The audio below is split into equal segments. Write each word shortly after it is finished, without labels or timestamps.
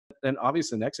then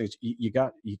obviously the next thing is you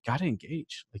got to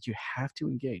engage. Like you have to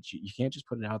engage. You can't just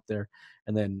put it out there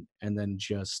and then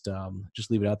just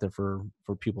leave it out there for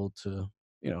people to,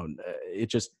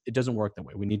 it doesn't work that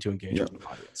way. We need to engage with the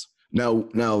audience.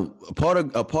 Now,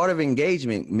 a part of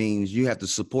engagement means you have to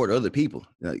support other people.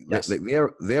 Yes. Like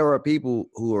there are people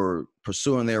who are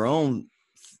pursuing their own,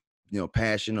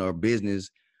 passion or business,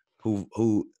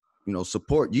 who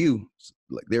support you.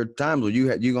 Like there are times where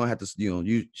you're gonna have to,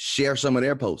 you share some of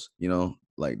their posts.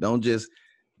 Like don't just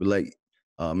be like,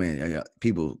 oh man, I got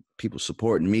people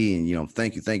supporting me, and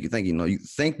thank you. You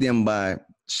thank them by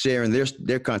sharing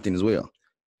their content as well.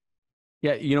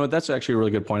 Yeah, that's actually a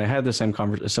really good point. I had the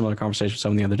similar conversation with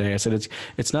someone the other day. I said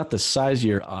it's not the size of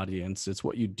your audience, it's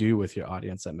what you do with your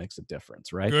audience that makes a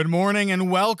difference, right? Good morning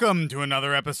and welcome to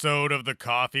another episode of the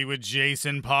Coffee with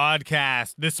Jason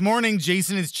podcast. This morning,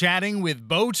 Jason is chatting with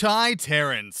Tie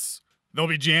Terrance. They'll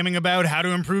be jamming about how to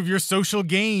improve your social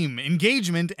game,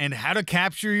 engagement, and how to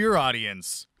capture your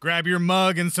audience. Grab your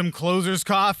mug and some Closer's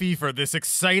coffee for this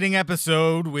exciting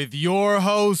episode with your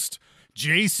host,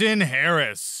 Jason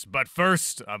Harris. But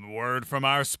first, a word from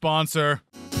our sponsor.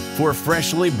 For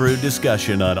freshly brewed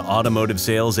discussion on automotive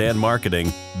sales and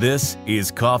marketing, this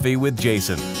is Coffee with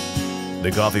Jason.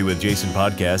 The Coffee with Jason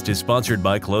podcast is sponsored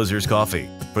by Closer's Coffee.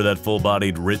 For that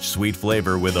full-bodied, rich, sweet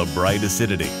flavor with a bright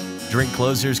acidity, drink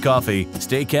Closer's Coffee,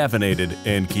 stay caffeinated,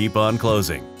 and keep on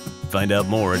closing. Find out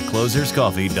more at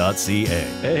closerscoffee.ca.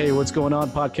 Hey, what's going on,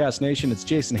 Podcast Nation? It's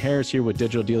Jason Harris here with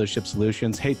Digital Dealership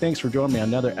Solutions. Hey, thanks for joining me on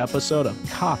another episode of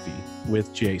Coffee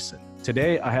with Jason.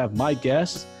 Today, I have my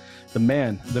guest, the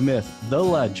man, the myth, the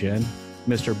legend,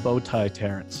 Mr. Tie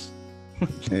Terrance.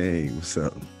 Hey, what's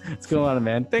up? What's going on,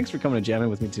 man? Thanks for coming and jamming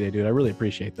with me today, dude. I really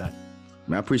appreciate that.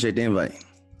 Man, I appreciate the invite.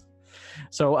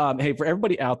 So, hey, for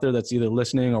everybody out there that's either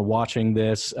listening or watching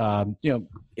this,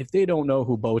 if they don't know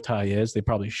who Tie is, they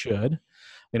probably should.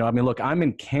 Look, I'm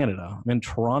in Canada. I'm in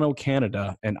Toronto,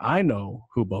 Canada, and I know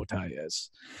who Tie is.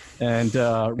 And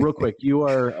real quick, you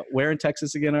are where in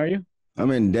Texas again, are you?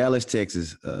 I'm in Dallas,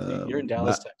 Texas. You're in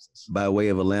Dallas, Texas. By way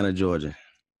of Atlanta, Georgia.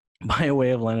 By way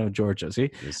of Atlanta, Georgia.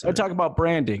 See, yes, I talk about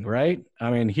branding, right?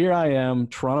 Here I am,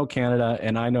 Toronto, Canada,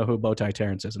 and I know who Tie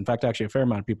Terrance is. In fact, actually, a fair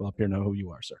amount of people up here know who you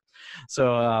are, sir.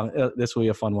 So this will be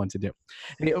a fun one to do.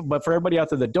 But for everybody out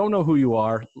there that don't know who you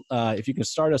are, if you can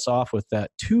start us off with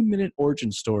that 2-minute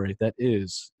origin story that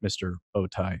is Mr.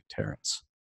 Tie Terrance.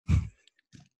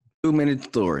 2-minute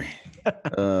story.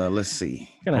 Let's see.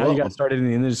 Kind of how you got started in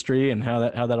the industry and how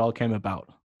that all came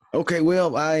about. Okay,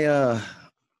 well, I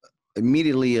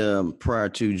immediately prior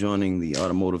to joining the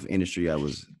automotive industry, I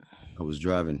was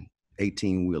driving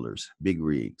 18-wheelers, big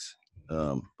rigs.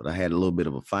 But I had a little bit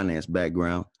of a finance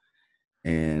background,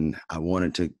 and I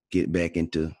wanted to get back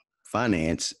into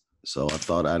finance. So I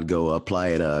thought I'd go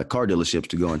apply at car dealerships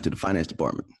to go into the finance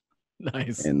department.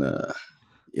 Nice. And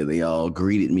they all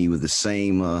greeted me with the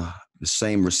same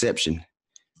reception.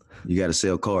 You got to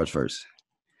sell cars first.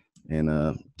 And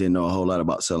didn't know a whole lot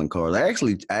about selling cars. I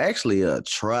actually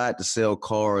tried to sell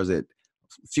cars at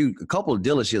a couple of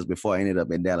dealerships before I ended up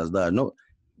at Dallas Dodge.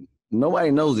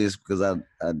 Nobody knows this because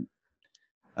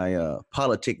I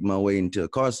politicked my way into a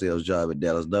car sales job at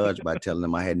Dallas Dodge by telling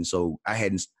them I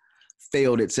hadn't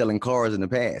failed at selling cars in the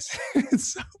past.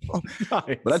 Nice.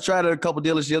 But I tried at a couple of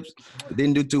dealerships. It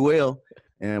didn't do too well.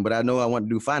 But I know I wanted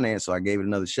to do finance, so I gave it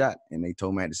another shot. And they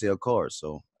told me I had to sell cars.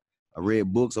 So I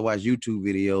read books, I watched YouTube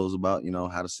videos about,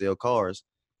 how to sell cars.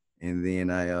 And then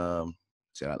I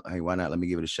said, hey, why not? Let me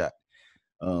give it a shot.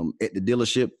 At the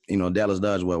dealership, Dallas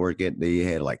Dodge where I work at, they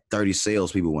had like 30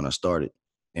 salespeople when I started.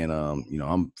 And,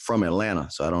 I'm from Atlanta,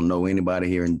 so I don't know anybody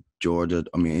here in Georgia,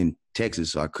 in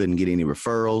Texas, so I couldn't get any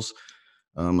referrals.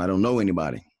 I don't know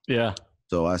anybody. Yeah.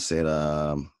 So I said,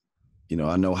 I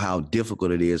know how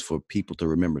difficult it is for people to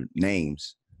remember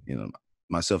names,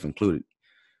 myself included.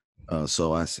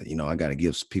 So I said, I got to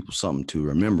give people something to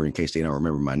remember in case they don't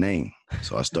remember my name.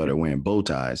 So I started wearing bow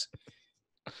ties.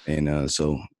 And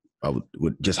so I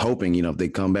would just hoping, if they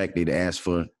come back, they'd ask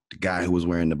for the guy who was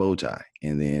wearing the bow tie.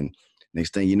 And then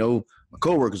next thing you know, my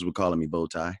coworkers were calling me Bow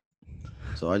Tie.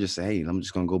 So I just say, hey, I'm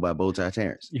just going to go by Tie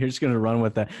Terrance. You're just going to run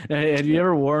with that. Now, had you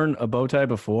ever worn a bow tie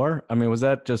before? Was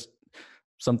that just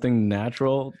something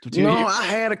natural to you? No, I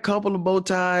had a couple of bow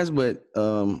ties, but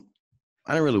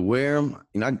I didn't really wear them.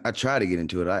 I tried to get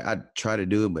into it. I tried to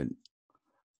do it, but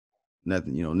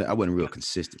nothing, I wasn't real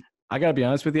consistent. I got to be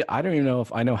honest with you. I don't even know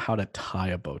if I know how to tie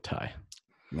a bow tie.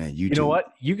 Man, you know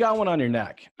what? You got one on your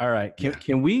neck. All right.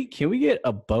 Can we get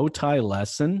a bow tie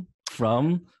lesson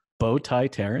from Tie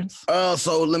Terrance?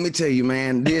 So let me tell you,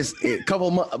 man, this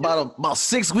about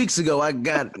 6 weeks ago, I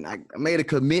made a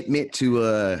commitment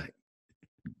to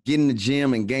get in the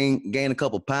gym and gain a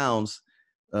couple pounds,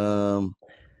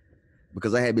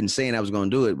 because I had been saying I was going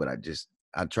to do it, but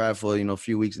I tried for, a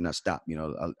few weeks and I stopped.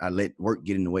 I let work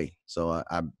get in the way. So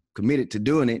I committed to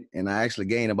doing it, and I actually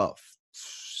gained about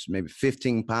maybe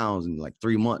 15 pounds in like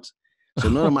 3 months. So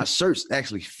none of my shirts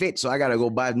actually fit. So I got to go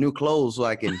buy new clothes so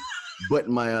I can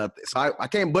button my, so I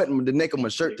can't button the neck of my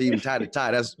shirt to even tie the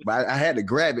tie. I had to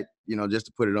grab it, just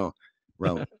to put it on.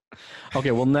 Right.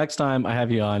 Okay, well, next time I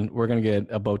have you on, we're going to get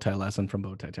a bow tie lesson from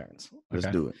Tie Terrance. Okay? Let's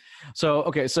do it.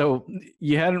 So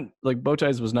you hadn't, like, bow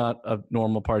ties was not a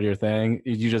normal part of your thing.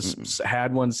 You just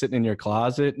had one sitting in your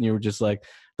closet and you were just like,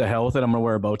 the hell with it, I'm going to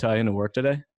wear a bow tie into work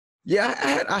today?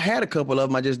 Yeah, I had a couple of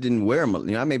them. I just didn't wear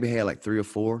them. I maybe had like 3 or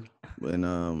 4, and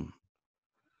I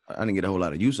didn't get a whole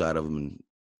lot of use out of them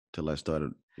until I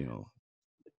started,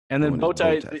 And then bow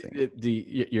tie,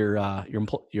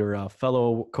 your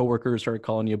fellow coworkers started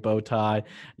calling you bow tie.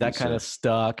 That kind of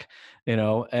stuck,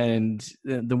 and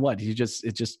then what? It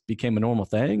just became a normal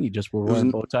thing. You just were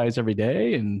wearing bow ties every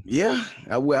day, and yeah,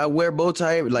 I wear bow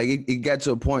tie. Like it got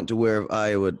to a point to where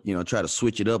I would, try to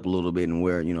switch it up a little bit and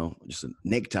wear, just a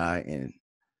necktie. And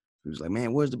he was like,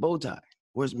 "Man, where's the bow tie?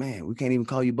 We can't even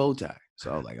call you bow tie."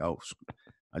 So I was like, "Oh,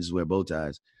 I just wear bow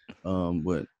ties."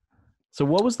 But. So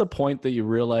what was the point that you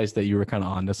realized that you were kind of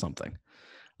onto something?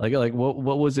 Like what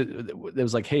was it? It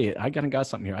was like, hey, I got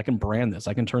something here. I can brand this.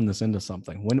 I can turn this into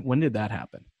something. When did that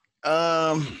happen?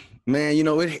 Man,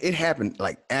 it happened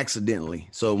like accidentally.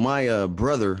 So my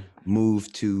brother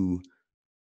moved to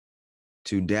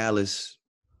Dallas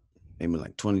maybe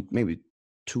like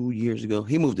 2 years ago.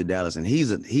 He moved to Dallas, and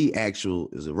he actually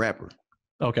is a rapper.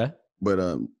 Okay. But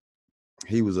I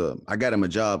got him a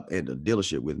job at a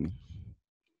dealership with me.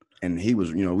 And he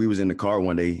was, we was in the car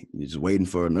one day, just waiting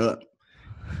for an up,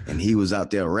 and he was out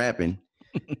there rapping.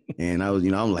 And I was,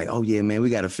 I'm like, oh yeah, man,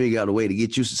 we got to figure out a way to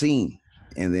get you seen.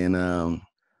 And then,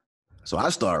 so I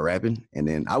started rapping, and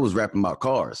then I was rapping about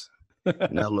cars.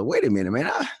 And I was like, wait a minute,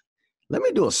 man, let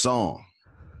me do a song.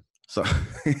 So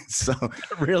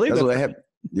really, that's what happened.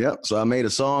 Yep. So I made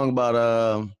a song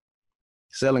about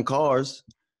selling cars,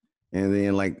 and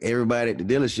then like everybody at the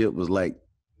dealership was like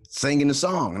singing the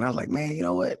song, and I was like, man, you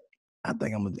know what? I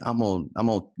think I'm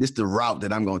on this is the route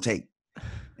that I'm gonna take.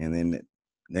 And then the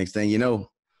next thing you know,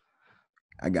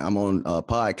 I'm on a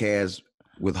podcast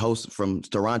with hosts from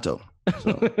Toronto.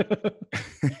 So.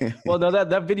 Well, no,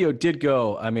 that video did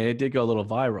go. I mean, it did go a little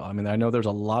viral. I mean, I know there's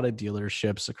a lot of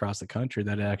dealerships across the country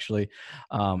that actually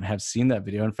have seen that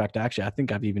video. In fact, actually, I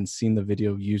think I've even seen the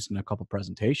video used in a couple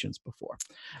presentations before.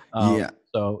 Yeah.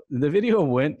 So the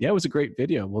video it was a great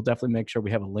video. We'll definitely make sure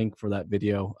we have a link for that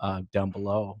video down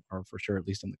below, or for sure, at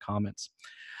least in the comments.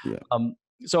 Yeah.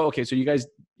 So, okay. So you guys,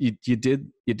 you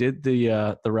did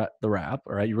the rap,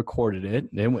 all right? You recorded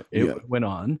it. And it went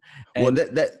on. And well,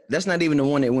 that's not even the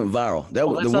one that went viral. That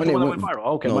was the one that went viral.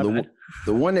 Okay. No,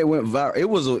 the one that went viral. It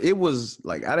was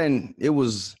like, I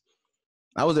was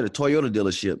at a Toyota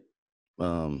dealership.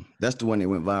 That's the one that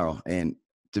went viral. And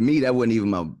to me, that wasn't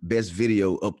even my best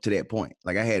video up to that point.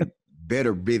 Like I had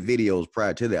better big videos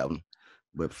prior to that one,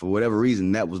 but for whatever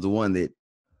reason, that was the one that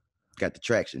got the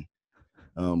traction.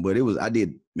 But I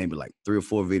did maybe like 3 or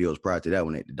 4 videos prior to that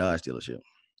one at the Dodge dealership.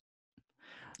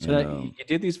 So you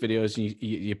did these videos,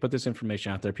 you put this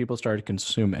information out there, people started to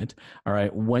consume it. All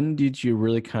right. When did you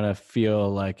really kind of feel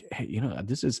like, hey,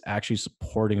 this is actually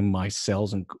supporting my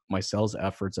sales and my sales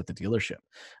efforts at the dealership?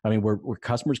 I mean, were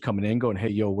customers coming in going, hey,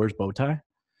 yo, where's bow tie?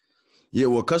 Yeah,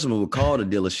 well, customers would call the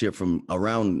dealership from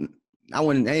around, I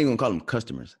ain't gonna call them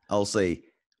customers. I'll say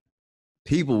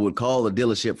people would call the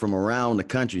dealership from around the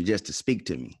country just to speak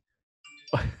to me.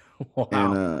 Wow.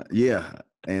 And yeah.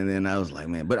 And then I was like,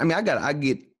 man, but I mean, don't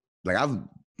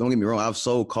get me wrong, I've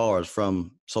sold cars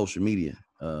from social media.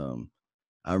 I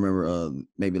remember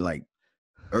maybe like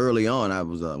early on, I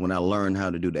was when I learned how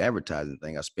to do the advertising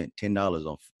thing, I spent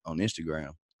 $10 on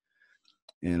Instagram,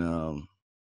 and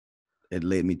it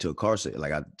led me to a car sale.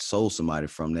 Like I sold somebody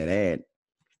from that ad.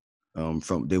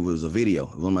 There was a video.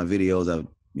 One of my videos, I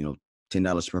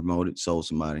 $10 promoted, sold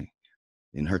somebody.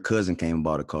 And her cousin came and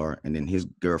bought a car, and then his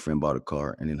girlfriend bought a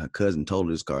car, and then her cousin told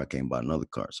her this car, I came and bought another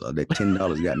car. So that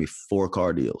 $10 got me 4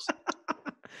 car deals.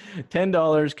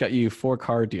 $10 got you 4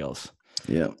 car deals.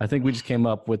 Yeah. I think we just came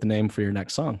up with the name for your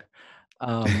next song.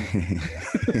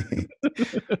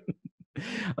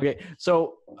 Okay.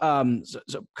 So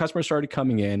customers started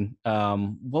coming in.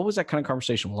 What was that kind of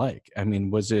conversation like? I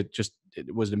mean, was it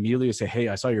immediately to say, hey,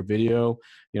 I saw your video,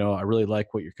 I really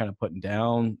like what you're kind of putting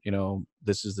down,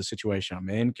 this is the situation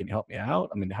I'm in. Can you help me out?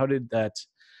 I mean, how did that?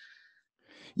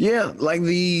 Yeah. Like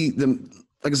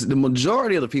like I said, the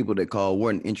majority of the people that called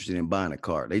weren't interested in buying a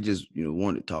car. They just,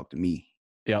 wanted to talk to me.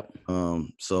 Yep.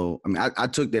 So, I mean, I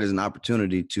took that as an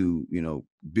opportunity to,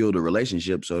 build a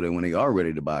relationship so that when they are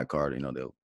ready to buy a car,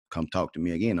 they'll come talk to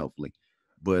me again, hopefully.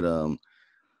 But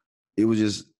it was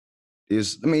just,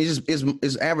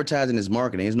 it's advertising, it's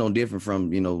marketing. It's no different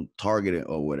from, Target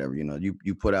or whatever.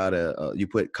 You put out you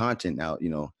put content out,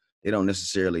 they don't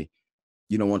necessarily,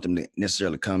 you don't want them to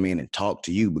necessarily come in and talk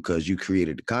to you because you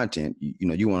created the content.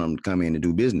 You want them to come in and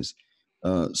do business.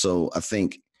 So I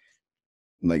think,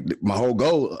 like, my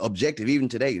whole objective, even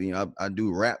today, I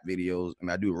do rap videos. I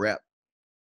mean, I do rap,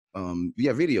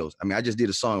 videos. I mean, I just did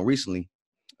a song recently.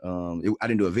 I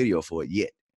didn't do a video for it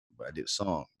yet, but I did a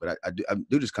song. But I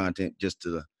do this content just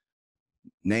to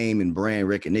name and brand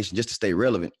recognition, just to stay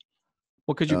relevant.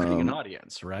 Well, because you're creating an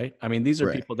audience, right? I mean, these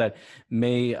are people that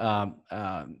may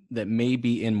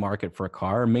be in market for a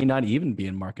car, or may not even be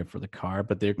in market for the car,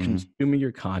 but they're consuming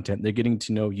your content. They're getting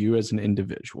to know you as an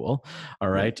individual. All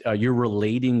right, you're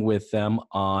relating with them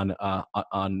on a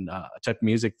type of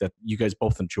music that you guys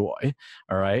both enjoy.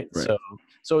 All right,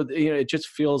 so it just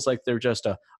feels like they're just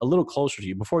a little closer to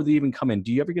you before they even come in.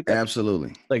 Do you ever get that?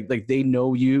 Absolutely. Like they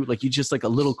know you, like you just like a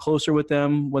little closer with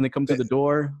them when they come through the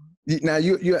door. Now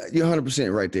you're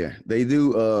 100% right there. They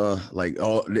do or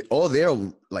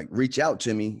they'll like reach out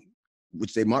to me,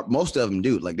 which most of them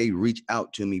do. Like they reach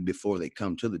out to me before they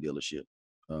come to the dealership.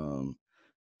 The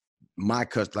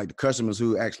customers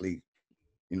who actually,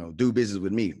 do business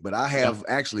with me. But I have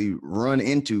actually run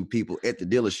into people at the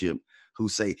dealership who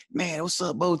say, "Man, what's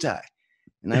up, Bowtie?"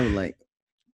 And I was like,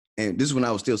 and this is when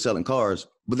I was still selling cars,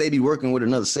 but they be working with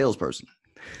another salesperson.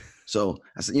 So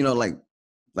I said, you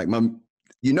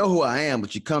know who I am,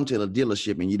 but you come to the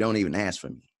dealership and you don't even ask for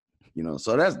me,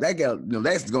 So that's going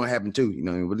to happen too,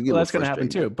 Well, that's going to happen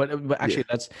too. But actually,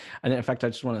 and in fact, I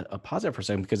just want to pause there for a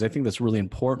second because I think that's really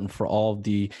important for all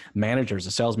the managers,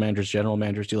 the sales managers, general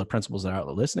managers, dealer principals that are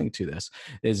listening to this.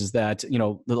 Is that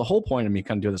the whole point of me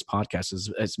kind of doing this podcast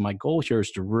is my goal here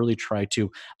is to really try to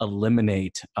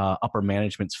eliminate upper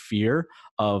management's fear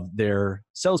of their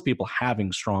salespeople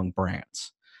having strong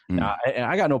brands. Now,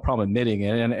 I got no problem admitting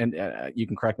it, and you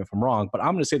can correct me if I'm wrong, but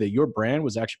I'm going to say that your brand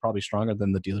was actually probably stronger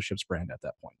than the dealership's brand at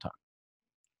that point in time.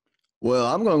 Well,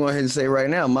 I'm going to go ahead and say right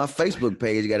now, my Facebook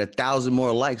page got 1,000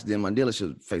 more likes than my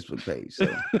dealership's Facebook page.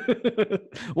 So.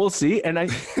 We'll see, and I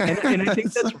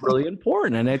think that's really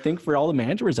important. And I think for all the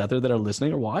managers out there that are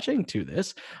listening or watching to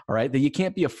this, all right, that you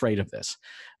can't be afraid of this.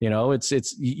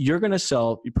 It's you're going to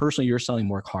sell. Personally, you're selling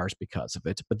more cars because of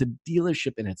it, but the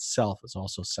dealership in itself is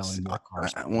also selling more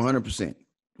cars. 100%.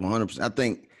 I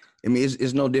think. I mean,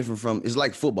 it's no different from. It's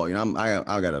like football.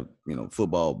 I got a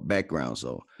football background,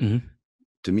 so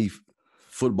to me,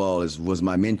 football was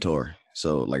my mentor.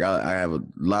 So like I have a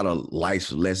lot of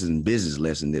life lessons, business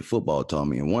lessons that football taught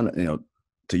me. And one,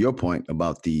 to your point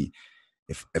about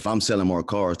if I'm selling more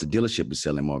cars, the dealership is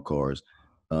selling more cars.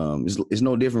 It's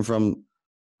no different from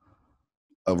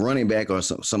a running back or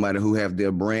somebody who have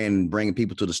their brand bringing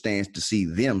people to the stands to see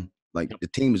them. Like the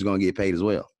team is going to get paid as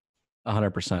well.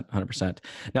 100%.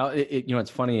 Now,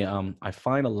 it's funny. I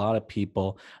find a lot of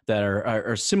people that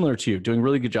are similar to you, doing a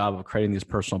really good job of creating these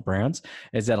personal brands,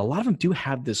 is that a lot of them do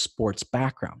have this sports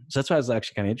background. So that's why I was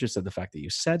actually kind of interested in the fact that you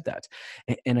said that.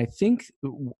 And I think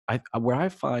where I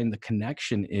find the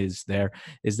connection is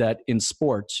that in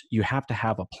sports, you have to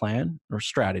have a plan or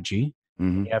strategy.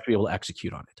 You have to be able to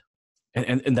execute on it.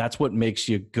 And that's what makes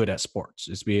you good at sports,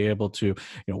 is be able to,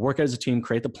 work as a team,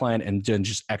 create the plan, and then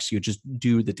just execute, just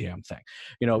do the damn thing.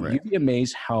 You'd be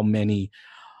amazed how many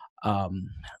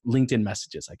LinkedIn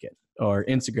messages I get, or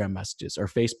Instagram messages, or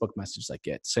Facebook messages I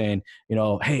get saying,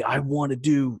 hey, I want to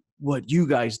do what you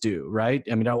guys do, right?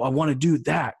 I mean, I want to do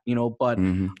that, but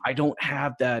I don't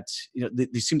have that.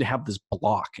 They seem to have this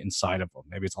block inside of them.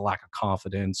 Maybe it's a lack of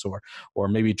confidence, or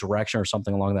maybe direction or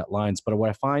something along that lines. But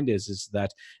what I find is that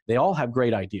they all have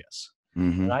great ideas.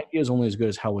 An idea is only as good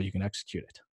as how well you can execute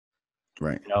it.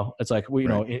 Right. It's like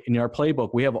in our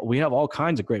playbook, we have all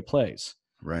kinds of great plays.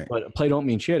 Right. But a play don't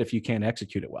mean shit if you can't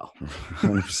execute it well.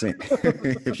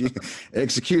 100%.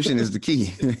 Execution is the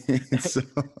key. So,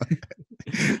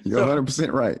 you're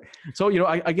 100% right. So,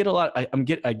 I get a lot, I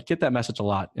get that message a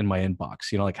lot in my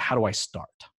inbox, like, how do I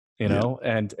start?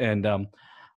 And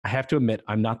I have to admit,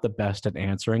 I'm not the best at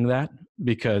answering that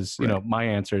because, my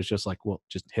answer is just like, well,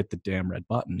 just hit the damn red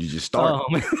button. You just start.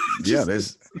 You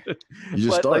just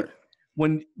start. Like,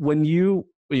 when you,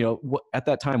 at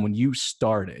that time when you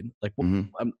started, like,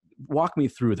 walk me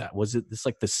through that. Was it this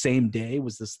like the same day?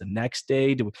 Was this the next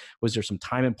day? Was there some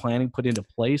time and planning put into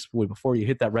place before you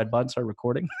hit that red button, start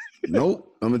recording?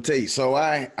 Nope. I'm gonna tell you. So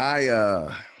I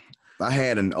I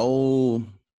had an old,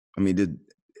 the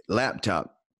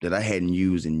laptop that I hadn't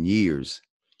used in years.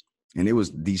 And it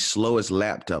was the slowest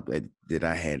laptop that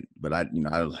I had. But I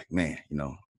was like, man,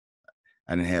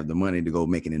 I didn't have the money to go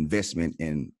make an investment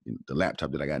in the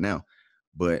laptop that I got now.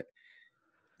 But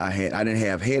I didn't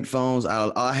have headphones.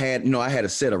 I had a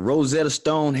set of Rosetta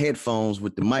Stone headphones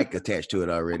with the mic attached to it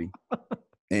already.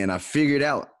 And I figured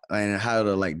out how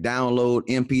to like download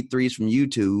MP3s from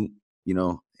YouTube,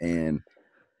 and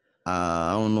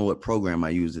I don't know what program I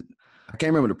used. I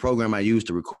can't remember the program I used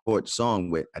to record the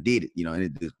song, but I did it,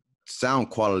 and the sound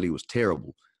quality was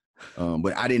terrible.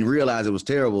 But I didn't realize it was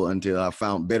terrible until I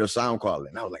found better sound quality.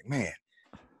 And I was like,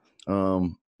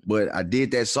 man. But I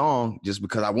did that song just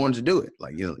because I wanted to do it.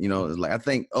 Like, it's like, I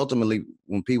think ultimately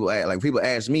when people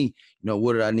ask me,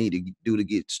 what did I need to do to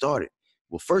get started?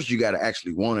 Well, first you got to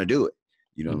actually want to do it.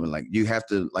 Like you have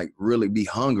to like really be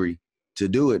hungry to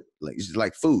do it. Like, it's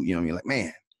like food, like,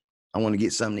 man, I want to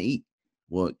get something to eat.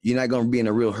 Well, you're not going to be in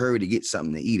a real hurry to get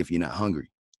something to eat if you're not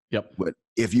hungry. Yep. But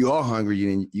if you are hungry,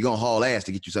 then you're going to haul ass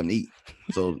to get you something to eat.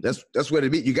 So that's what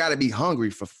it be. You got to be hungry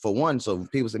for one. So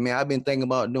people say, man, I've been thinking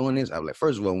about doing this. I was like,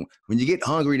 first of all, when you get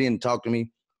hungry, then talk to me,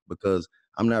 because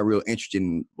I'm not real interested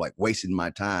in like wasting my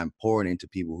time pouring into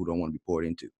people who don't want to be poured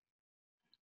into.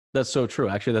 That's so true.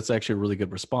 Actually, that's actually a really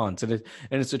good response. And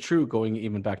it's a true, going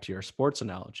even back to your sports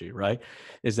analogy, right?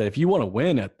 Is that if you want to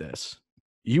win at this,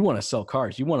 you want to sell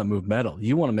cars, you want to move metal,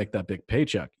 you want to make that big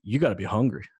paycheck, you got to be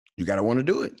hungry. You got to want to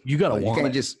do it. You got to want it. You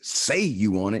can't just say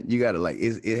you want it. You got to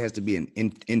it has to be an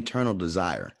internal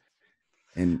desire.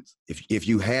 And if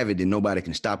you have it, then nobody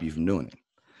can stop you from doing it.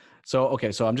 So,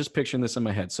 okay. So I'm just picturing this in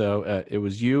my head. So it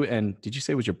was you and, did you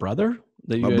say it was your brother?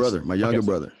 My younger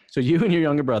brother. So you and your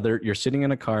younger brother, you're sitting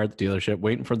in a car at the dealership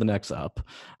waiting for the next up.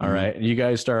 All right. And you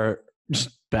guys start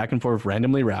just back and forth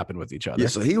randomly rapping with each other. Yeah.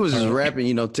 So he was just rapping,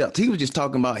 he was just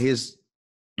talking about his,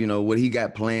 what he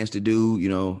got plans to do,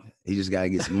 he just got to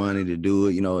get some money to do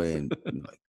it, and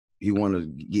he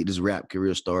wanted to get his rap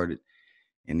career started.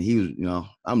 And he was,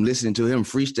 I'm listening to him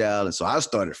freestyle. And so I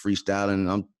started freestyling,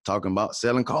 and I'm talking about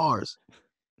selling cars.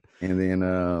 And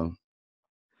then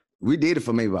we did it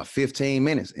for maybe about 15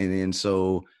 minutes. And then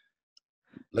so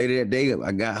later that day,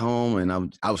 I got home and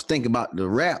I was thinking about the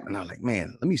rap, and I was like,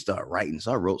 man, let me start writing.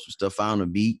 So I wrote some stuff, found a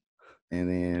beat. And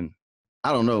then,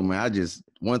 I don't know, man,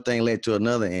 one thing led to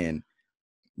another. And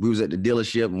we was at the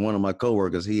dealership, and one of my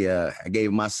coworkers, I gave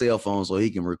him my cell phone so he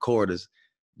can record us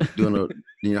doing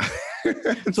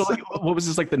So like, what was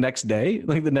this, like the next day?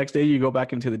 Like the next day you go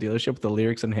back into the dealership with the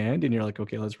lyrics in hand and you're like,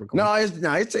 okay, let's record. No,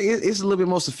 it's a little bit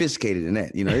more sophisticated than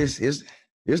that.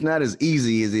 It's not as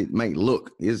easy as it might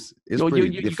look. It's pretty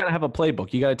you got to have a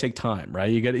playbook. You got to take time, right?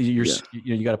 You got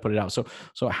to put it out. So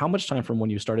how much time from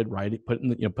when you started writing, putting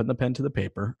the pen to the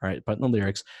paper, all right, putting the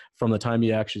lyrics, from the time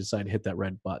you actually decided to hit that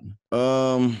red button?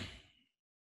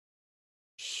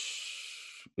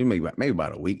 Maybe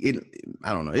about a week.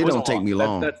 I don't know. It don't take me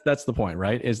long. That's the point,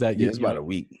 right? Is that it's about a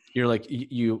week. You're like,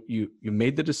 you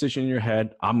made the decision in your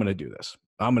head. I'm going to do this.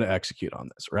 I'm going to execute on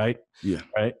this, right? Yeah.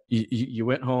 Right. You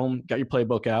went home, got your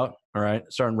playbook out. All right.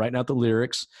 Started writing out the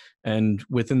lyrics. And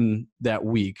within that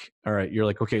week, all right, you're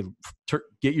like, okay,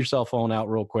 get your cell phone out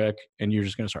real quick. And you're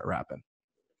just going to start rapping.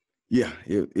 Yeah.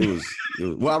 It was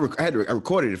well, I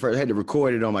recorded it first. I had to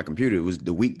record it on my computer. It was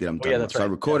the week that I'm talking about. So I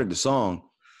recorded the song.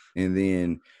 And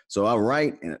then, so I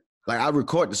write, and like I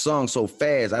record the song so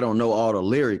fast, I don't know all the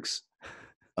lyrics,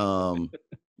 by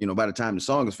the time the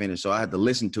song is finished. So I had to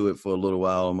listen to it for a little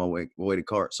while on my way to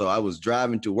car. So I was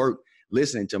driving to work,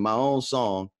 listening to my own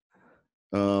song,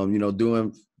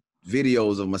 doing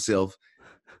videos of myself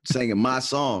singing my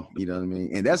song, you know what I mean?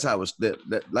 And that's how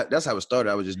that's how it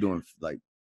started. I was just doing like,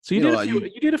 so you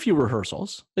did a few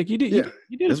rehearsals. Like you did. Yeah,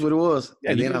 you did. That's what it was.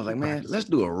 Yeah, and then I was like, man, let's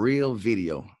do a real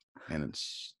video. And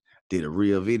did a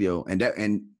real video, and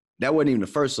that wasn't even the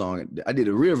first song. I did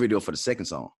a real video for the second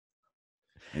song.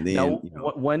 And then, now,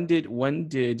 when did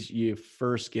you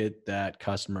first get that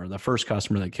customer, the first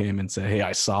customer that came and said, "Hey,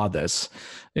 I saw this.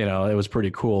 It was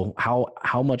pretty cool." How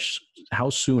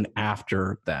soon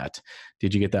after that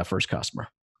did you get that first customer?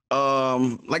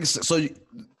 Like I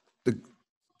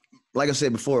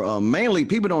said before, mainly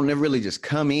people don't never really just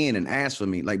come in and ask for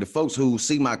me. Like the folks who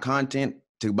see my content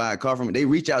to buy a car from me, they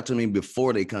reach out to me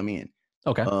before they come in.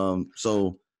 Okay.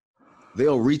 So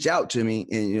they'll reach out to me,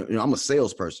 and I'm a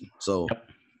salesperson. So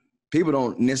people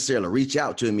don't necessarily reach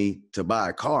out to me to buy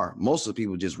a car. Most of the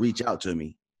people just reach out to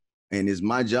me, and it's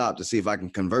my job to see if I can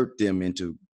convert them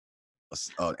into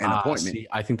an appointment. See,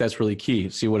 I think that's really key.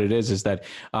 See, what it is that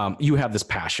you have this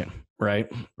passion,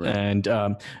 right? And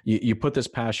you put this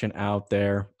passion out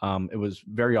there. It was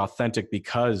very authentic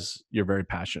because you're very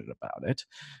passionate about it,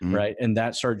 right? And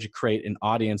that started to create an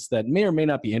audience that may or may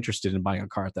not be interested in buying a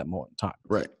car at that moment in time.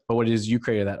 Right. But what it is, you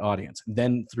created that audience.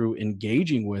 Then through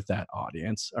engaging with that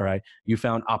audience, all right, you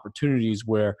found opportunities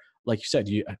where, like you said,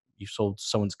 you sold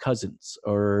someone's cousins,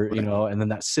 or you know, and then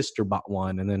that sister bought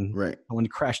one, and then someone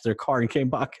crashed their car and came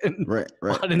back and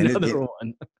bought another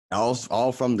one.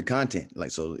 All from the content.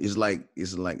 Like, so it's like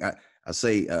I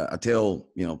say, I tell,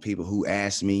 you know, people who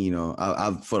ask me, you know,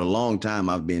 I've for a long time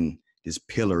I've been this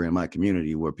pillar in my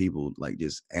community where people like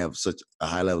just have such a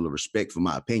high level of respect for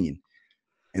my opinion,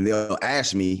 and they'll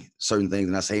ask me certain things,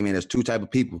 and I say, hey, man, there's two type of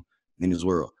people in this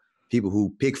world: people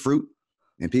who pick fruit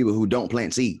and people who don't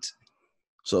plant seeds.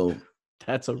 So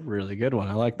that's a really good one.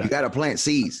 I like that. You got to plant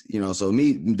seeds, you know. So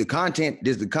the content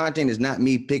is not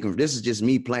me picking. This is just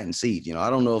me planting seeds. You know,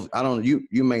 I don't know if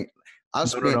you may.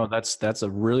 No. That's a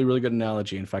really, really good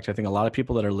analogy. In fact, I think a lot of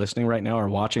people that are listening right now or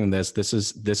watching this, this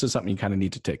is something you kind of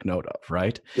need to take note of,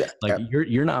 right? Yeah. Like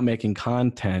you're not making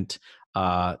content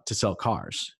to sell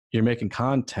cars. You're making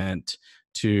content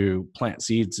to plant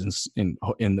seeds in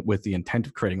with the intent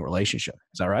of creating a relationship.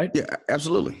 Is that right? Yeah,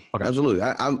 absolutely. Okay. Absolutely.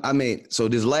 I made, so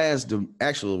the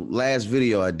actual last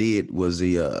video I did was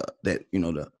the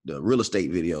real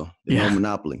estate video, the No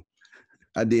Monopoly.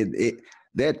 I did it.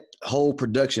 That whole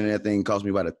production of that thing cost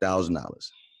me about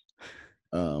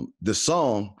 $1,000. The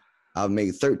song, I've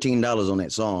made $13 on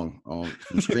that song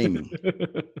from streaming.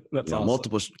 That's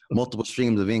awesome. Multiple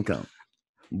streams of income,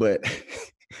 but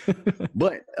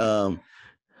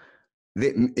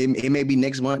it may be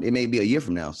next month. It may be a year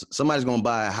from now. Somebody's going to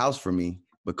buy a house from me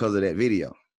because of that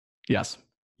video. Yes.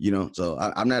 You know, so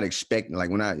I'm not expecting, like,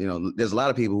 when there's a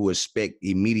lot of people who expect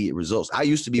immediate results. I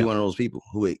used to be one of those people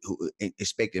who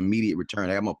expect immediate return.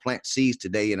 Like, I'm going to plant seeds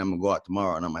today and I'm going to go out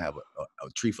tomorrow and I'm going to have a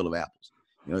tree full of apples.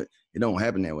 You know, it don't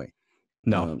happen that way.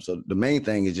 No. So the main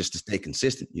thing is just to stay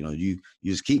consistent. You know, you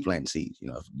just keep planting seeds, you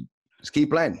know, just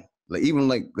keep planting. Like, even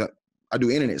like I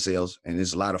do internet sales, and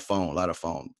it's a lot of phone.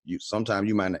 Sometimes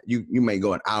you may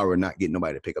go an hour and not get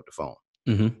nobody to pick up the phone.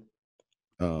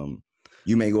 Mm-hmm.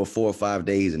 You may go 4 or 5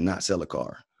 days and not sell a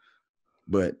car.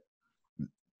 But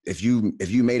if you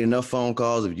made enough phone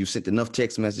calls, if you sent enough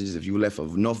text messages, if you left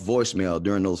enough voicemail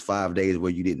during those 5 days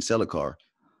where you didn't sell a car,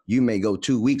 you may go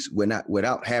 2 weeks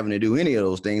without having to do any of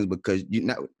those things, because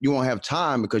you won't have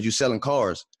time because you're selling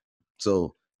cars.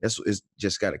 So it's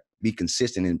just got to be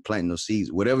consistent in planting those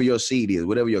seeds. Whatever your seed is,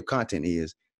 whatever your content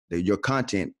is, your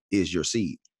content is your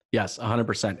seed. Yes,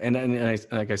 100%. And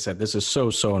like I said, this is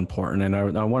so important. And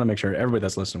I want to make sure everybody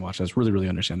that's listening, watching this really, really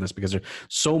understand this, because there's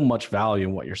so much value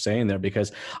in what you're saying there,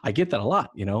 because I get that a lot.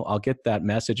 You know, I'll get that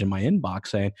message in my inbox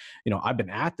saying, you know, I've been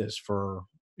at this for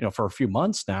a few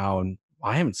months now, and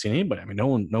I haven't seen anybody. I mean,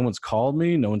 no one's called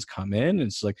me. No one's come in. And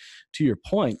it's like, to your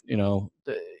point, you know,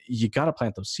 you got to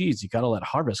plant those seeds. You got to let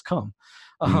harvest come.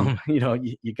 You know,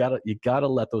 you gotta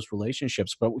let those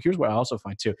relationships. But here's what I also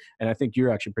find too, and I think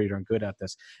you're actually pretty darn good at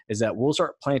this, is that we'll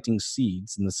start planting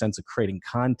seeds in the sense of creating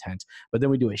content, but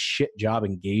then we do a shit job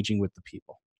engaging with the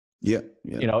people. Yeah.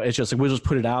 You know, it's just like, we'll just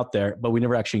put it out there, but we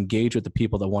never actually engage with the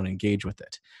people that want to engage with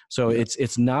it. So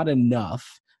it's not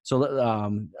enough. So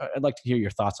I'd like to hear your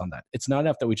thoughts on that. It's not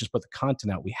enough that we just put the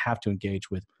content out. We have to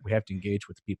engage with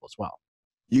the people as well.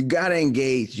 You gotta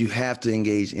engage. You have to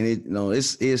engage, and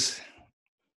it's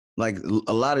like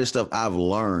a lot of the stuff I've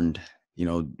learned, you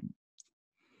know,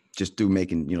 just through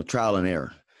making, you know, trial and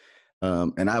error.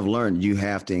 And I've learned you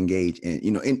have to engage. And,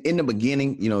 you know, in the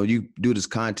beginning, you know, you do this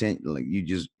content, like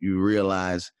you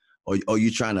realize, or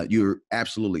you're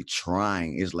absolutely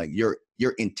trying. It's like your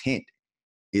intent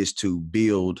is to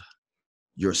build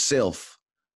yourself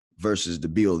versus to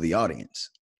build the audience.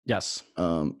 Yes.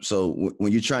 So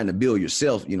when you're trying to build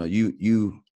yourself, you know,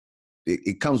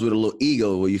 it comes with a little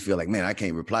ego where you feel like, man, I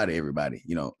can't reply to everybody.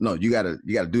 You know, no, you gotta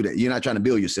do that. You're not trying to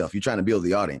build yourself. You're trying to build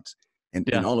the audience. And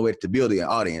the only way to build the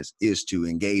audience is to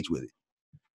engage with it.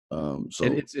 So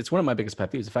it's one of my biggest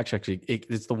pet peeves. In fact, actually,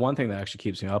 it's the one thing that actually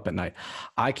keeps me up at night.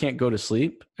 I can't go to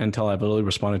sleep until I've literally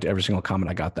responded to every single comment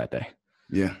I got that day.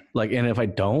 Yeah. Like, and if I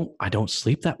don't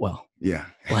sleep that well. Yeah.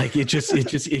 Like it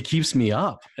keeps me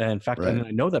up. And in fact, and I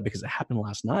know that because it happened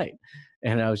last night.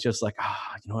 And I was just like,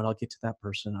 you know what? I'll get to that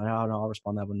person. I'll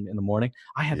respond to that one in the morning.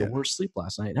 I had the worst sleep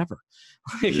last night ever.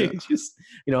 It's just,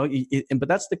 you know, but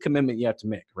that's the commitment you have to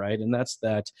make, right? And that's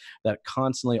that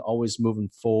constantly always moving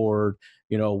forward,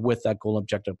 you know, with that goal and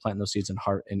objective, planting those seeds in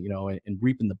heart, and, you know, and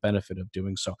reaping the benefit of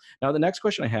doing so. Now, the next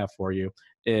question I have for you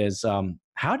is,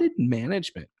 how did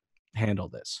management handle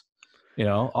this?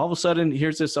 All of a sudden,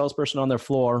 here's this salesperson on their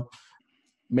floor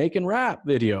making rap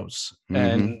videos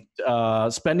and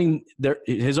spending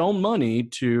his own money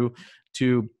to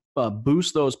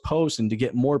boost those posts and to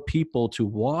get more people to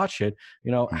watch it.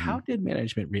 How did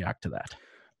management react to that?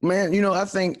 Man, I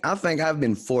think I've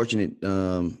been fortunate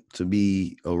to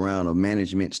be around a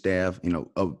management staff,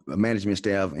 a management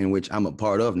staff in which I'm a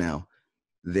part of now,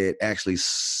 that actually,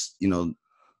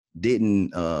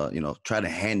 didn't try to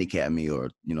handicap me, or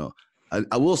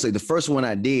I will say the first one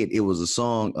I did, it was a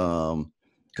song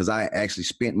because I actually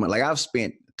I've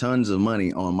spent tons of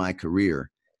money on my career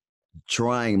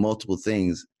trying multiple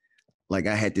things. Like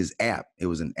I had this app. It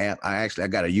was an app. I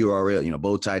got a URL,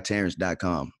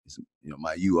 TieTerrance.com is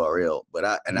my URL. But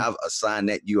I've assigned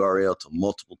that URL to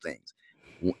multiple things.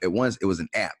 At once it was an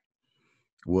app.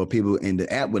 Well, the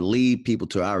app would lead people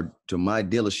to my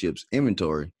dealership's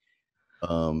inventory,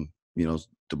 to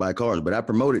buy cars. But I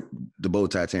promoted the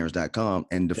TieTerrance.com,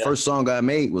 and the first song I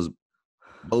made was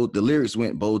the lyrics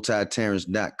went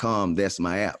TieTerrance.com. That's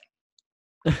my app.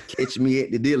 Catch me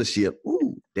at the dealership.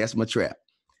 Ooh, that's my trap.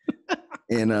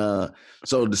 And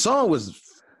so the song was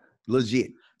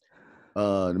legit.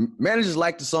 The managers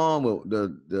liked the song, but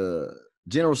the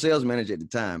general sales manager at the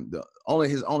time,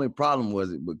 his only problem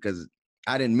was because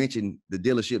I didn't mention the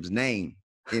dealership's name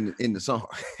in the song.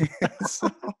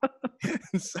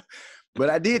 But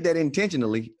I did that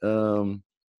intentionally,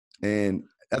 and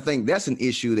I think that's an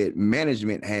issue that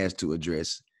management has to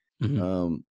address.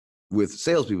 With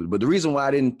salespeople. But the reason why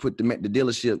I didn't put the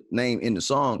dealership name in the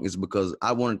song is because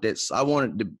I wanted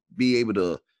to be able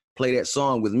to play that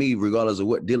song with me regardless of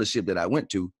what dealership that I went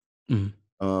to.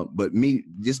 But me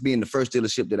just being the first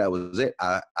dealership that I was at,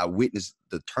 I witnessed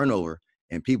the turnover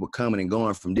and people coming and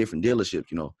going from different dealerships.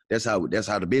 That's how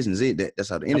the business is. That's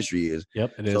how the industry is.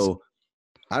 Yep, it is. So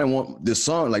I didn't want this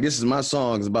song, like this is my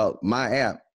song, it's about my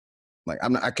app. Like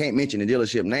I can't mention the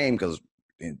dealership name because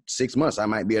in 6 months, I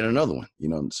might be at another one,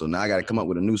 so now I got to come up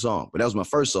with a new song. But that was my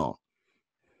first song.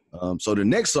 So the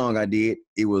next song I did,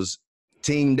 it was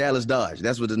Team Dallas Dodge.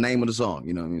 That's what the name of the song,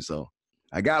 you know what I mean? So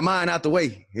I got mine out the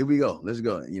way. Here we go. Let's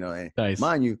go. And nice.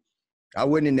 Mind you, I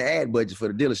wasn't in the ad budget for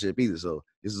the dealership either. So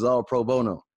this is all pro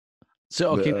bono.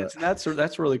 So, okay,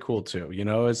 that's really cool too.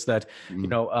 Is that,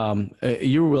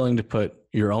 you're willing to put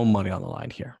your own money on the line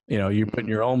here. You're putting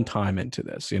your own time into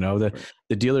this, the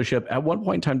dealership. At what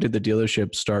point in time did the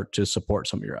dealership start to support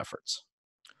some of your efforts?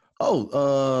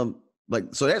 So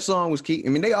that song was key. I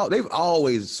mean, they've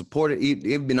always supported.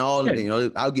 They've been all,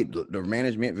 I'll get the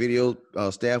management video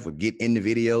staff would get in the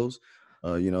videos.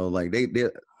 They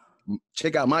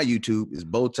check out my YouTube. It's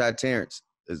Tie Terrance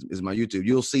is my YouTube.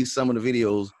 You'll see some of the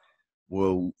videos.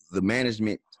 Well, the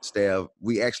management staff,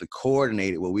 we actually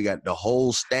coordinated where we got the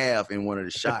whole staff in one of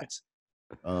the shots.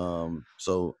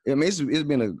 So I mean, it's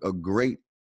been a great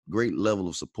level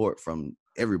of support from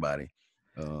everybody.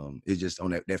 It's just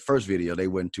on that first video, they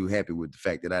wasn't too happy with the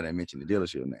fact that I didn't mention the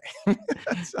dealership name.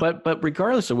 But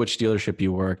regardless of which dealership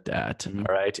you worked at, all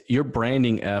right, your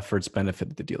branding efforts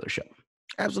benefited the dealership.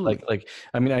 Absolutely.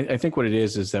 I think what it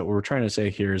is that what we're trying to say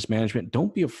here is management,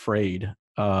 don't be afraid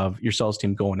of your sales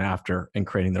team going after and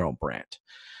creating their own brand.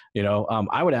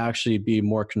 I would actually be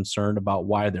more concerned about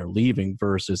why they're leaving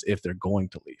versus if they're going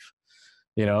to leave.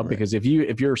 Right. Because if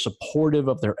you're supportive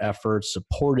of their efforts,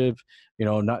 supportive,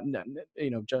 not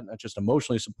just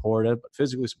emotionally supportive, but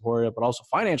physically supportive, but also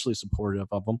financially supportive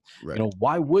of them, right.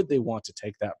 Why would they want to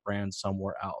take that brand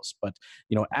somewhere else? But,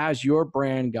 as your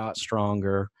brand got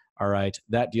stronger, all right,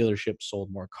 that dealership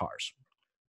sold more cars.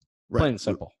 Right. Plain and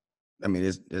simple. I mean,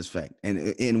 it's fact.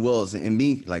 And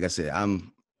me, like I said,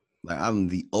 I'm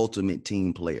the ultimate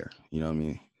team player. You know what I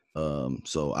mean?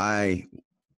 So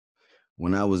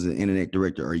when I was the internet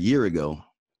director a year ago,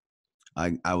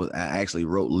 I actually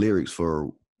wrote lyrics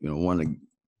for one of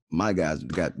my guys,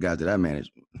 the guys that I managed,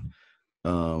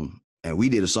 and we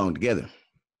did a song together.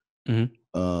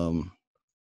 Mm-hmm.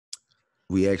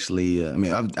 We actually,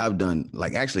 I've done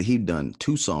he'd done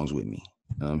 2 songs with me.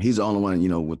 He's the only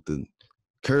one with the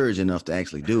courage enough to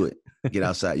actually do it, get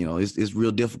outside. It's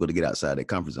real difficult to get outside that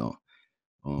comfort zone.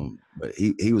 But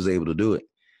he was able to do it.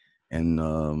 And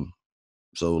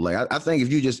so I think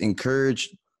if you just encourage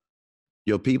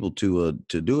your people to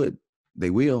do it, they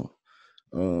will.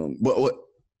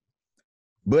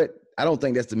 But I don't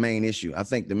think that's the main issue. I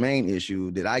think the main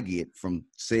issue that I get from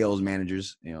sales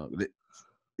managers,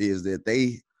 is that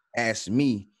they ask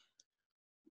me,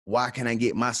 why can't I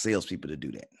get my salespeople to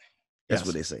do that? That's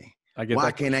what they say.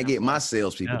 Why can't I get my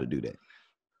salespeople to do that?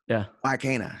 Yeah. Why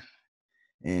can't I?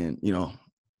 And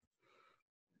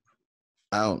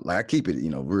I keep it,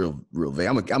 real vague.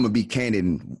 I'm gonna be candid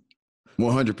and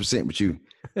 100% with you,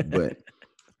 but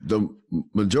the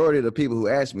majority of the people who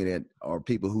ask me that are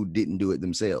people who didn't do it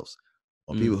themselves,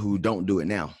 or people who don't do it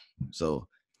now. So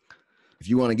if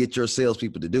you want to get your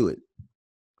salespeople to do it,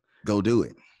 go do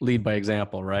it. Lead by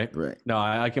example, right? Right. No,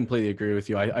 I completely agree with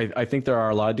you. I think there are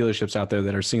a lot of dealerships out there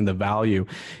that are seeing the value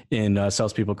in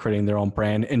salespeople creating their own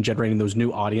brand and generating those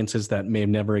new audiences that may have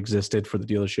never existed for the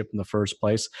dealership in the first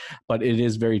place. But it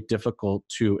is very difficult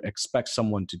to expect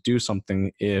someone to do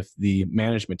something if the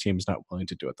management team is not willing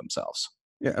to do it themselves.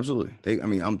 Yeah, absolutely.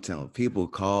 I'm telling people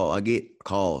I get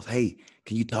calls. Hey,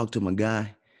 can you talk to my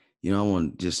guy? I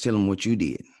want to just tell him what you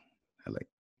did. I like,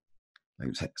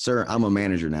 sir, I'm a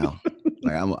manager now.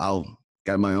 Like I'll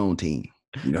got my own team.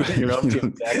 Your own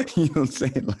team, exactly. You know what I'm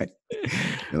saying?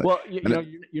 Well,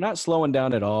 you're not slowing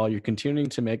down at all. You're continuing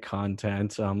to make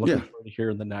content. I'm looking forward to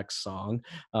hearing the next song.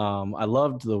 I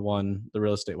loved the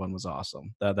real estate one was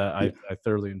awesome. I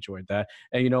thoroughly enjoyed that.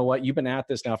 And you know what? You've been at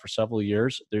this now for several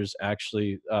years. There's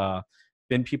actually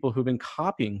been people who've been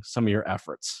copying some of your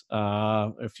efforts.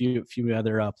 A few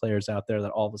other players out there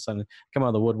that all of a sudden come out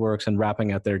of the woodworks and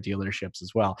rapping at their dealerships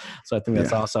as well. So I think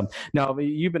that's awesome. Now,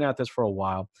 you've been at this for a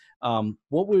while.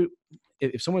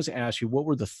 If someone's asked you, what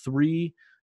were the 3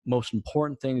 most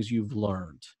important things you've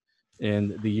learned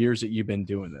in the years that you've been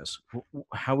doing this?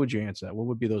 How would you answer that? What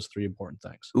would be those 3 important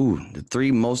things? The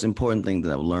 3 most important things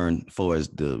that I've learned for is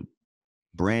the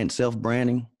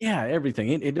self-branding. Yeah, everything.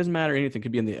 It doesn't matter anything. It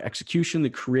could be in the execution, the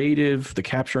creative, the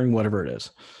capturing, whatever it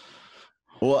is.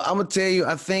 Well, I'm gonna tell you,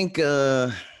 I think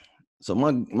so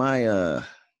my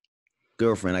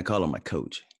girlfriend, I call her my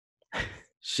coach.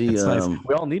 She nice.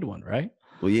 We all need one, right?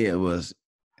 Well, yeah, it was.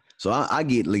 So I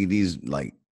get these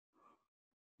like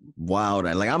wild,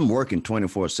 like I'm working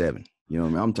 24/7. You know what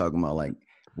I mean? I'm talking about like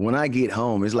when I get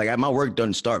home, it's like my work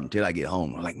doesn't start until I get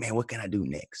home. I'm like, man, what can I do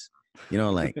next?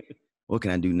 Like what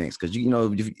can I do next? Because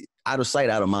out of sight,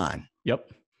 out of mind.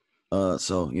 Yep.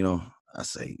 So I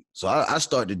say, so I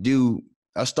start to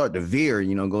veer,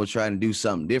 go try and do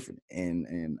something different.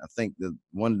 And I think that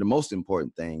one of the most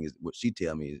important thing is what she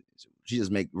tell me is she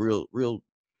just make real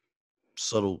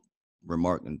subtle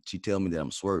remark, and she tell me that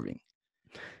I'm swerving.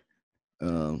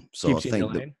 So Keeps I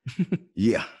think lane.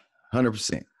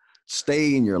 100%.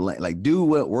 Stay in your lane. Like do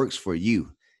what works for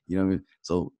you. You know what I mean?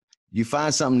 So you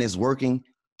find something that's working,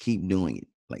 keep doing it.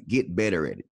 Like get better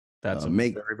at it. That's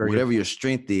make very, very whatever your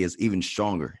strength is even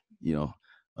stronger.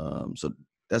 So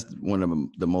that's one of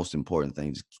the most important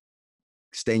things.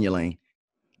 Stay in your lane.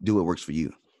 Do what works for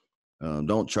you.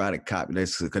 Don't try to copy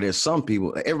this, because there's some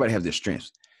people. Everybody has their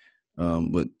strengths,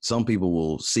 but some people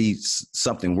will see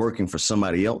something working for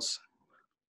somebody else,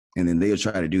 and then they'll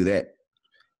try to do that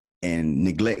and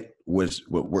neglect what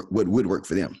would work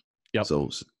for them. Yep.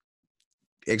 So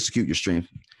execute your strength.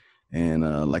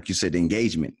 And like you said,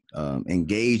 engagement.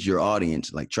 Engage your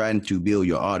audience. Like trying to build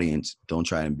your audience. Don't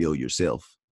try and build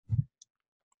yourself.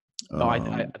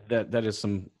 That is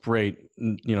some great,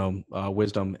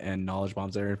 wisdom and knowledge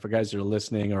bombs there. And for guys that are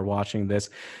listening or watching this,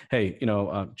 hey,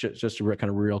 just to kind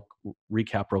of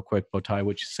recap real quick, Bowtie,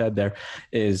 what you said there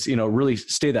is, really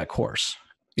stay that course.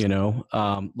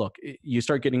 Look, you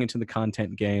start getting into the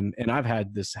content game, and I've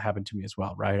had this happen to me as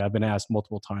well, right? I've been asked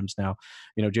multiple times now,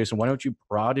 Jason, why don't you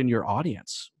broaden your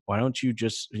audience? Why don't you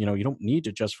just, you don't need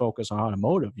to just focus on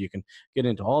automotive. You can get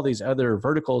into all these other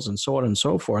verticals and so on and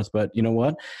so forth. But you know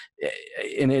what?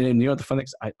 And the fun thing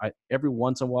is I every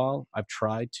once in a while I've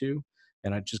tried to,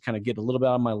 and I just kind of get a little bit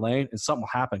out of my lane, and something will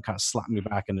happen, kind of slap me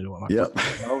back into it.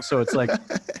 Yep. So it's like,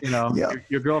 Yep.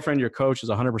 your girlfriend, your coach is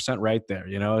 100% right there.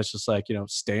 It's just like,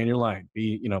 stay in your lane.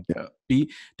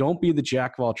 Don't be the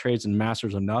jack of all trades and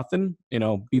masters of nothing.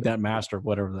 Be that master of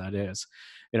whatever that is.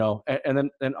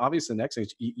 And then obviously the next thing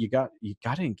is you got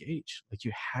to engage. Like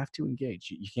you have to engage.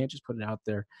 You can't just put it out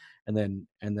there and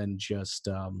then just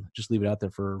leave it out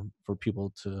there for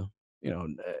people to.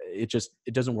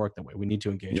 It doesn't work that way. We need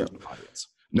to engage with the audience.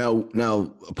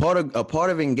 Now, a part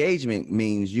of engagement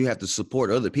means you have to support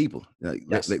other people.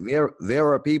 Yes. Like there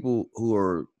are people who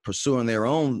are pursuing their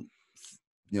own,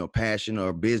 passion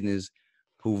or business,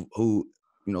 who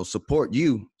support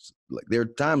you. Like there are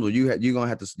times where you're gonna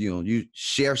have to, you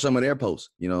share some of their posts.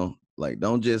 Like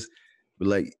don't just be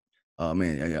like, oh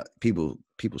man, I got people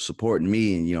supporting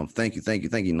me, and thank you.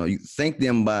 You thank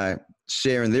them by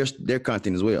sharing their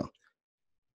content as well.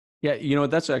 Yeah,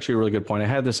 that's actually a really good point. I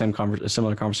had the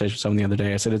similar conversation with someone the other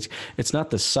day. I said it's not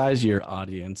the size of your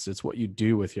audience; it's what you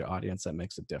do with your audience that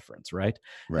makes a difference, right?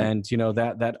 Right. And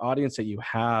that audience that you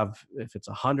have, if it's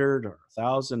 100 or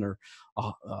 1,000 or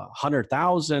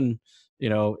 100,000,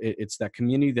 it's that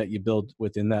community that you build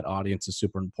within that audience is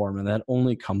super important, and that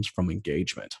only comes from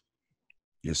engagement.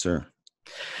 Yes, sir.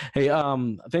 Hey,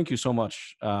 thank you so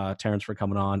much, Terrance, for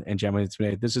coming on and jamming with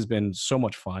me. This has been so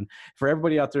much fun. For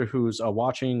everybody out there who's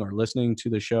watching or listening to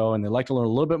the show and they'd like to learn a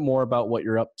little bit more about what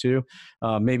you're up to,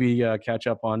 maybe catch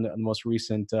up on the most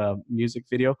recent music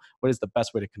video, what is the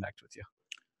best way to connect with you?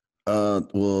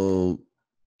 Well,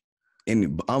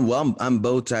 I'm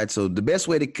bow tied. So the best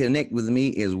way to connect with me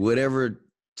is whatever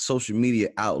social media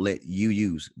outlet you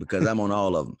use, because I'm on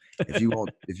all of them. If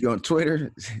you're on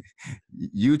Twitter,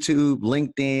 YouTube,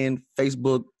 LinkedIn,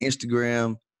 Facebook,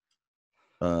 Instagram,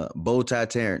 Tie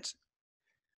Terrance.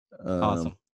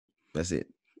 Awesome. That's it.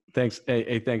 Thanks.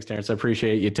 Hey, thanks, Terrance. I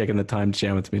appreciate you taking the time to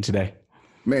jam with me today.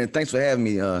 Man, thanks for having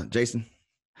me, Jason.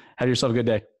 Have yourself a good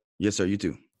day. Yes, sir. You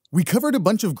too. We covered a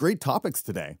bunch of great topics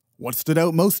today. What stood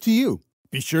out most to you?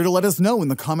 Be sure to let us know in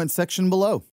the comment section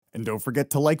below. And don't forget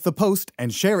to like the post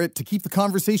and share it to keep the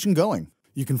conversation going.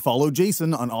 You can follow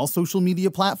Jason on all social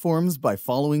media platforms by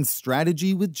following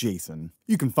Strategy with Jason.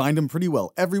 You can find him pretty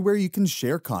well everywhere you can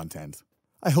share content.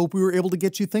 I hope we were able to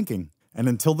get you thinking. And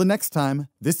until the next time,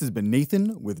 this has been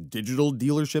Nathan with Digital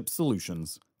Dealership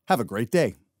Solutions. Have a great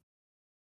day.